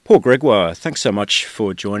Paul Gregoire, thanks so much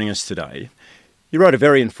for joining us today. You wrote a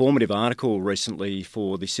very informative article recently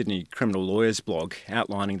for the Sydney Criminal Lawyers blog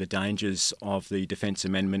outlining the dangers of the Defence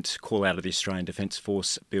Amendment call out of the Australian Defence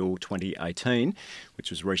Force Bill 2018, which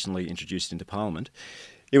was recently introduced into Parliament.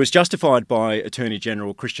 It was justified by Attorney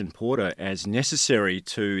General Christian Porter as necessary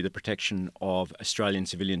to the protection of Australian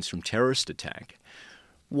civilians from terrorist attack.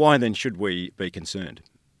 Why then should we be concerned?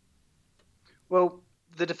 Well,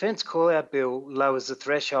 the Defence Call-Out Bill lowers the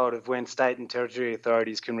threshold of when state and territory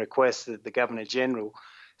authorities can request that the Governor-General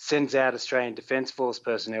sends out Australian Defence Force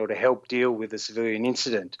personnel to help deal with a civilian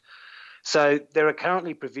incident. So there are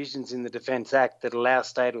currently provisions in the Defence Act that allow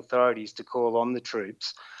state authorities to call on the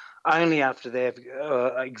troops only after they've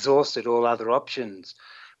exhausted all other options.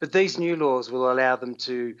 But these new laws will allow them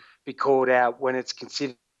to be called out when it's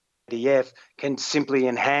considered ADF can simply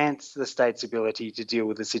enhance the state's ability to deal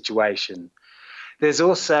with the situation. There's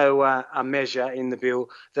also a measure in the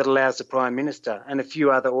bill that allows the Prime Minister and a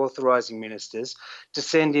few other authorising ministers to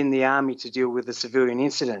send in the Army to deal with a civilian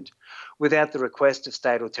incident without the request of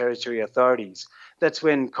state or territory authorities. That's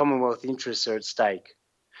when Commonwealth interests are at stake.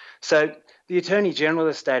 So the Attorney-General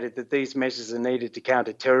has stated that these measures are needed to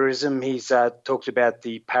counter terrorism. He's talked about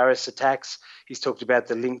the Paris attacks. He's talked about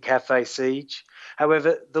the Link Cafe siege.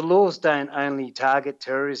 However, the laws don't only target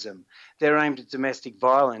terrorism. They're aimed at domestic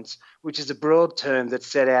violence, which is a broad term that's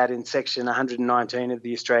set out in Section 119 of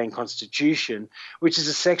the Australian Constitution, which is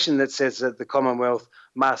a section that says that the Commonwealth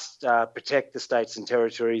must protect the states and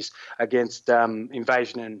territories against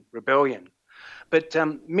invasion and rebellion. But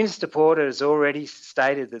Minister Porter has already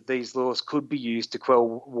stated that these laws could be used to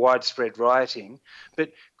quell widespread rioting,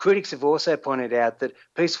 but critics have also pointed out that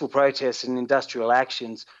peaceful protests and industrial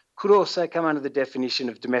actions could also come under the definition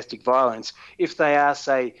of domestic violence if they are,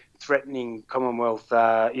 say, threatening Commonwealth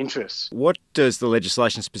interests. What does the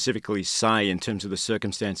legislation specifically say in terms of the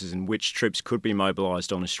circumstances in which troops could be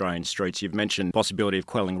mobilised on Australian streets? You've mentioned the possibility of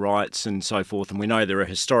quelling riots and so forth, and we know there are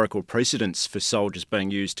historical precedents for soldiers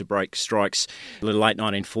being used to break strikes. In the late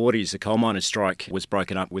 1940s, the coal miners' strike was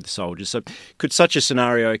broken up with soldiers. So could such a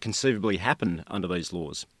scenario conceivably happen under these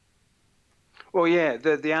laws? Well, yeah,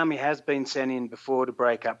 the Army has been sent in before to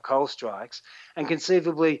break up coal strikes, and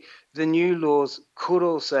conceivably the new laws could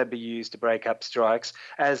also be used to break up strikes,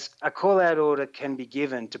 as a call-out order can be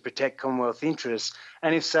given to protect Commonwealth interests,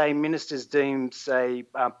 and if, say, ministers deem, say,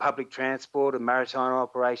 public transport or maritime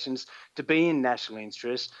operations to be in national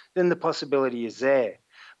interest, then the possibility is there.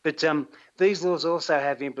 But these laws also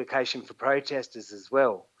have implication for protesters as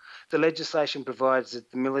well. The legislation provides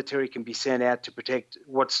that the military can be sent out to protect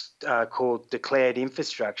what's called declared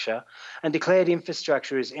infrastructure. And declared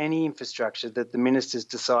infrastructure is any infrastructure that the ministers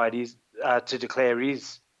decide to declare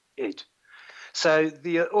is it. So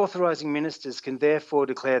the authorising ministers can therefore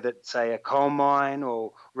declare that, say, a coal mine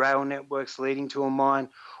or rail networks leading to a mine,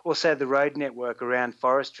 or say the road network around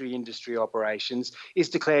forestry industry operations is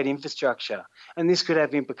declared infrastructure. And this could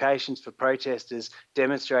have implications for protesters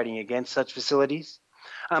demonstrating against such facilities.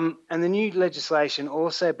 And the new legislation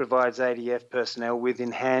also provides ADF personnel with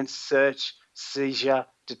enhanced search, seizure,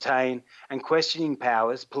 detain and questioning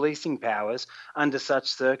powers, policing powers under such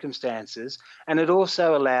circumstances. And it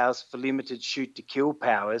also allows for limited shoot-to-kill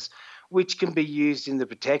powers, which can be used in the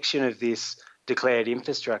protection of this declared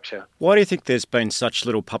infrastructure. Why do you think there's been such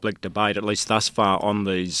little public debate, at least thus far, on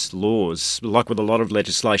these laws? Like with a lot of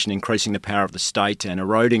legislation increasing the power of the state and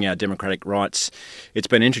eroding our democratic rights, it's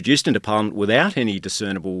been introduced into Parliament without any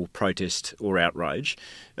discernible protest or outrage.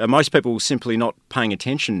 Are most people simply not paying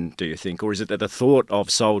attention, do you think? Or is it that the thought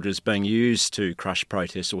of soldiers being used to crush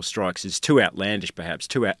protests or strikes is too outlandish, perhaps,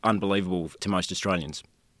 too unbelievable to most Australians?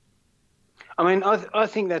 I mean, I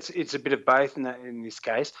think it's a bit of both in this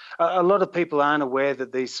case. A lot of people aren't aware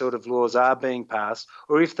that these sort of laws are being passed,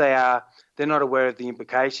 or if they are, they're not aware of the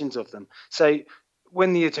implications of them. So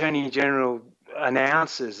when the Attorney-General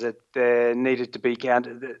announces that there needed to be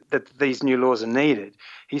that these new laws are needed,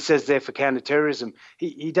 he says they're for counter-terrorism.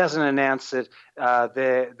 He doesn't announce that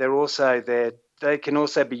they can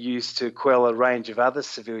also be used to quell a range of other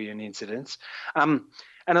civilian incidents.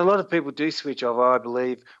 And a lot of people do switch off, I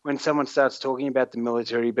believe, when someone starts talking about the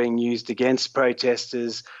military being used against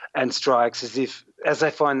protesters and strikes as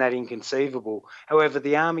they find that inconceivable. However,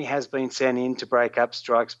 the Army has been sent in to break up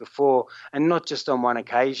strikes before, and not just on one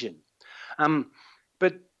occasion.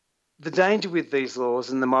 But the danger with these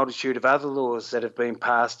laws and the multitude of other laws that have been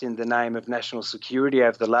passed in the name of national security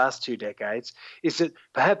over the last 2 decades is that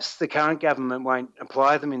perhaps the current government won't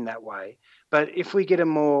apply them in that way. But if we get a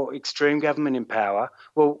more extreme government in power,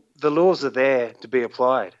 well, the laws are there to be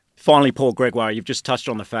applied. Finally, Paul Gregoire, you've just touched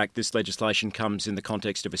on the fact this legislation comes in the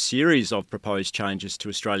context of a series of proposed changes to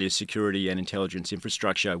Australia's security and intelligence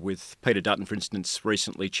infrastructure, with Peter Dutton, for instance,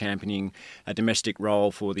 recently championing a domestic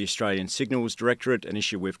role for the Australian Signals Directorate, an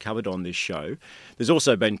issue we've covered on this show. There's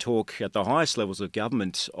also been talk at the highest levels of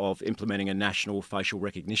government of implementing a national facial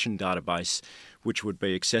recognition database, which would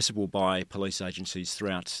be accessible by police agencies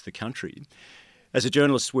throughout the country. As a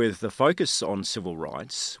journalist with a focus on civil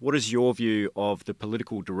rights, what is your view of the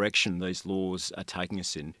political direction these laws are taking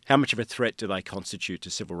us in? How much of a threat do they constitute to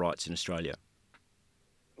civil rights in Australia?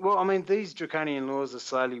 Well, I mean, these draconian laws are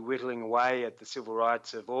slowly whittling away at the civil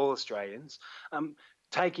rights of all Australians.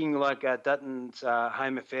 Taking like Dutton's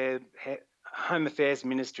Home Affairs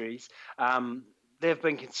Ministries, they've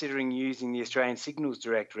been considering using the Australian Signals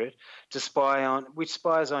Directorate to spy on, which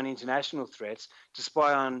spies on international threats, to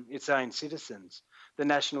spy on its own citizens. The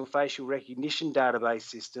National Facial Recognition Database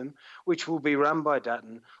System, which will be run by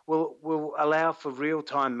Dutton, will allow for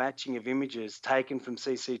real-time matching of images taken from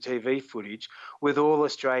CCTV footage with all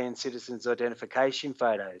Australian citizens' identification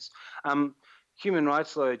photos. Human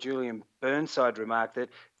rights lawyer Julian Burnside remarked that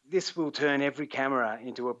this will turn every camera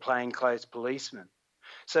into a plainclothes policeman.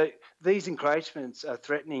 So these encroachments are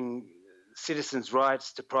threatening citizens'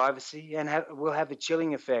 rights to privacy and will have a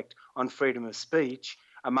chilling effect on freedom of speech,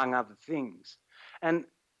 among other things. And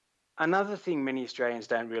another thing many Australians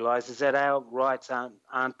don't realise is that our rights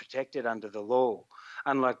aren't protected under the law.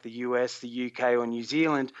 Unlike the US, the UK or New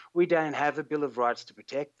Zealand, we don't have a Bill of Rights to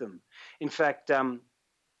protect them. In fact,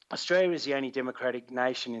 Australia is the only democratic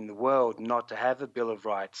nation in the world not to have a Bill of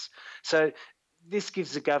Rights. So this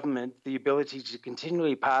gives the government the ability to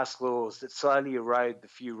continually pass laws that slowly erode the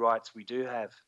few rights we do have.